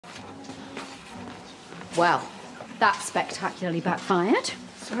Well, that spectacularly backfired.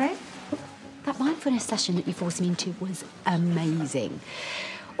 Sorry? That mindfulness session that you forced me into was amazing.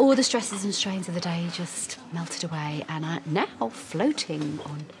 All the stresses and strains of the day just melted away, and I'm now floating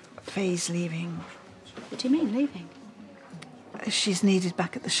on... Faye's leaving. What do you mean, leaving? She's needed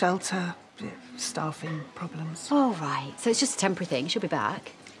back at the shelter. Staffing problems. Oh, right. So it's just a temporary thing. She'll be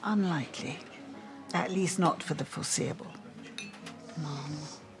back. Unlikely. At least not for the foreseeable. Mum,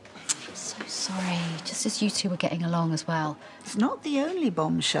 I'm so sorry. Just as you two were getting along as well. It's not the only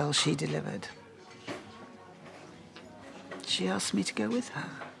bombshell she delivered. She asked me to go with her.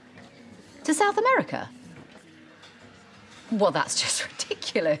 To South America? Well, that's just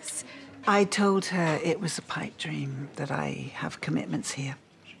ridiculous. I told her it was a pipe dream, that I have commitments here.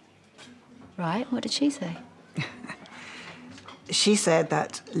 Right, what did she say? She said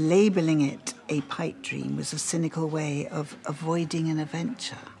that labelling it a pipe dream was a cynical way of avoiding an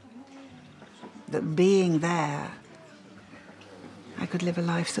adventure. That being there, I could live a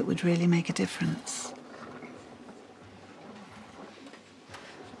life that would really make a difference.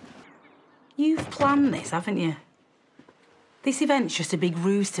 You've planned this, haven't you? This event's just a big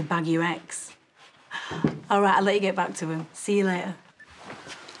ruse to bag your ex. All right, I'll let you get back to him. See you later.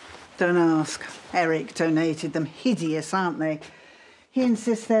 Don't ask. Eric donated them. Hideous, aren't they? He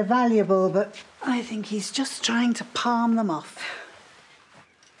insists they're valuable, but I think he's just trying to palm them off.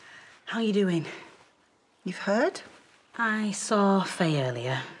 How you doing? You've heard? I saw Faye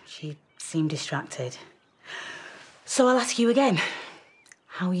earlier. She seemed distracted. So I'll ask you again.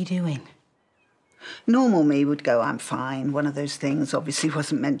 How are you doing? Normal me would go, I'm fine. One of those things obviously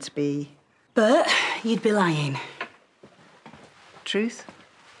wasn't meant to be. But you'd be lying. Truth?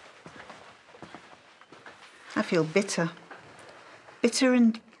 I feel bitter. Bitter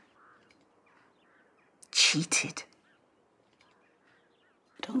and cheated.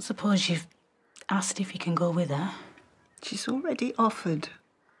 I don't suppose you've asked if you can go with her? She's already offered.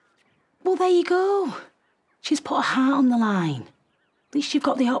 Well, there you go. She's put her heart on the line. At least you've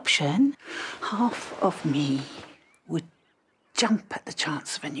got the option. Half of me would jump at the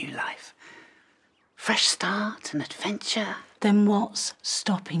chance of a new life. Fresh start, an adventure. Then what's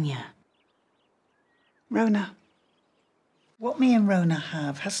stopping you? Rhona. What me and Rhona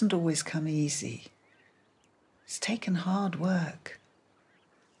have hasn't always come easy. It's taken hard work.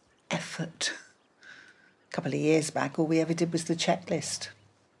 Effort. A couple of years back, all we ever did was the checklist.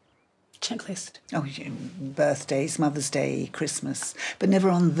 Checklist? Oh, birthdays, Mother's Day, Christmas. But never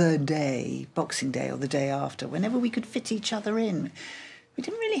on the day, Boxing Day or the day after, whenever we could fit each other in. We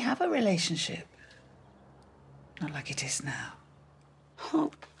didn't really have a relationship. Not like it is now. Oh,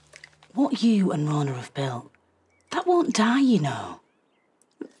 what you and Rhona have built, that won't die, you know.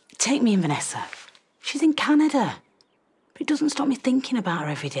 Take me and Vanessa. She's in Canada. But it doesn't stop me thinking about her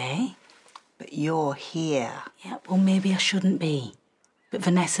every day. But you're here. Yeah, well, maybe I shouldn't be. But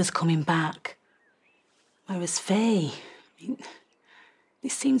Vanessa's coming back. Whereas Faye, I mean,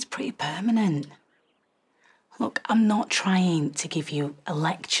 this seems pretty permanent. Look, I'm not trying to give you a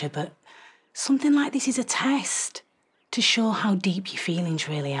lecture, but something like this is a test to show how deep your feelings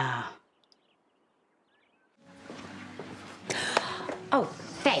really are. Oh,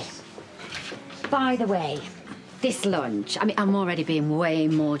 Faye. By the way, this lunch, I mean, I'm already being way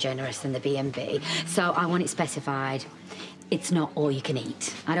more generous than the B&B, so I want it specified. It's not all you can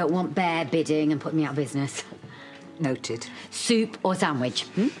eat. I don't want bare bidding and putting me out of business. Noted. Soup or sandwich,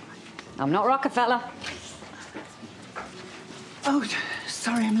 I'm not Rockefeller. Oh,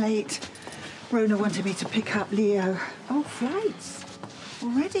 sorry I'm late. Rhona wanted me to pick up Leo. Oh, flights.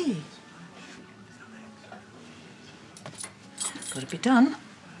 Already. Got to be done.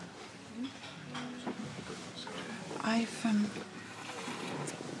 I've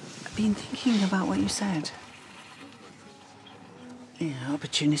been thinking about what you said. Yeah,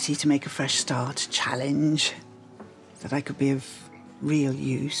 opportunity to make a fresh start, challenge, that I could be of real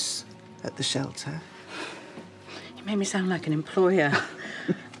use at the shelter. You made me sound like an employer.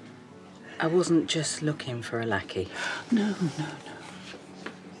 I wasn't just looking for a lackey. No.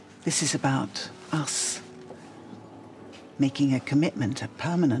 This is about us. Making a commitment, a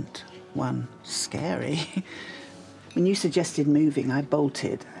permanent one. Scary. When you suggested moving, I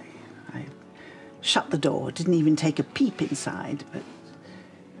bolted. I shut the door, didn't even take a peep inside, but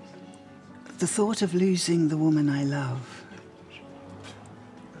the thought of losing the woman I love.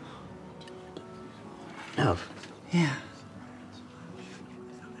 Love? Yeah.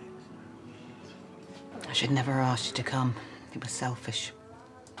 I should never have asked you to come. It was selfish.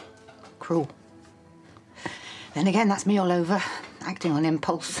 Cruel. Then again, that's me all over, acting on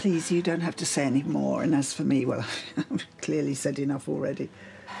impulse. Please, you don't have to say any more. And as for me, well, I've clearly said enough already.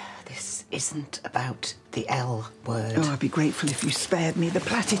 This isn't about the L word. Oh, I'd be grateful if you spared me the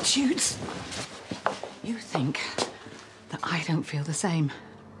platitudes. You think that I don't feel the same?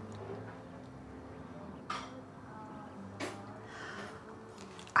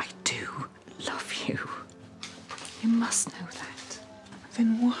 I do love you. You must know that.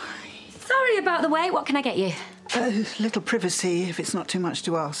 Then why? Sorry about the wait. What can I get you? A little privacy, if it's not too much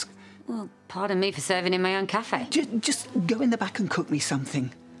to ask. Well, pardon me for serving in my own cafe. Just go in the back and cook me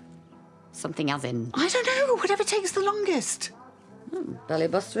something. Something as in... I don't know, whatever takes the longest. Belly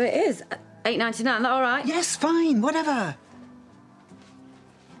buster it is. $8.99, that all right? Yes, fine, whatever.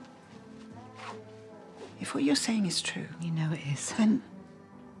 If what you're saying is true... You know it is. Then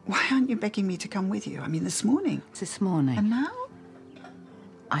why aren't you begging me to come with you? I mean, this morning. This morning. And now?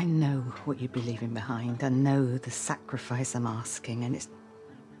 I know what you'd be leaving behind. I know the sacrifice I'm asking, and it's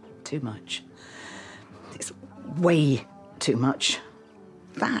too much. It's way too much.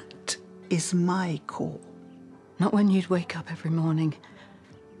 That is my call. Not when you'd wake up every morning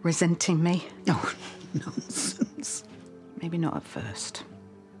resenting me. Oh, nonsense. Maybe not at first.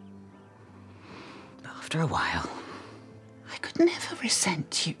 But after a while. I could never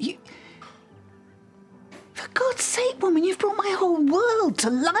resent you. For God's sake, woman, you've brought my whole world to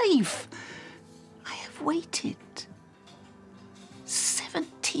life. I have waited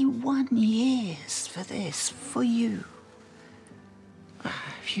 71 years for this, for you.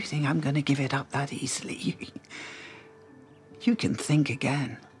 If you think I'm going to give it up that easily, you can think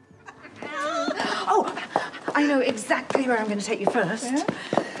again. Oh, I know exactly where I'm going to take you first. Yeah?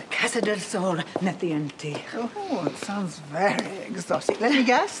 Casa del Sol Naciente. Oh, it sounds very exotic. Let me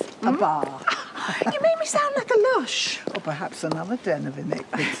guess. A bar. You made me sound like a lush. Or perhaps another den of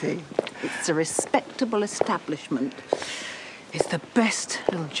iniquity. It's a respectable establishment. It's the best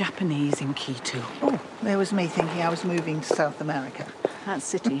little Japanese in Quito. Oh, there was me thinking I was moving to South America. That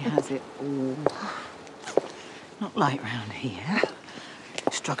city has it all. Not like round here.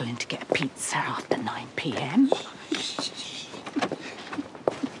 Struggling to get a pizza after 9 p.m.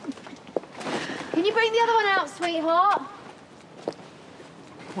 Can you bring the other one out, sweetheart?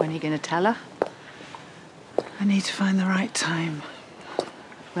 When are you going to tell her? I need to find the right time.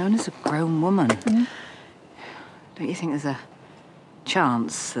 Rhona's a grown woman. Mm. Don't you think there's a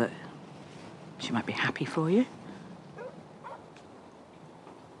chance that she might be happy for you?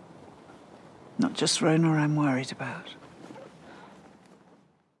 Not just Rhona I'm worried about.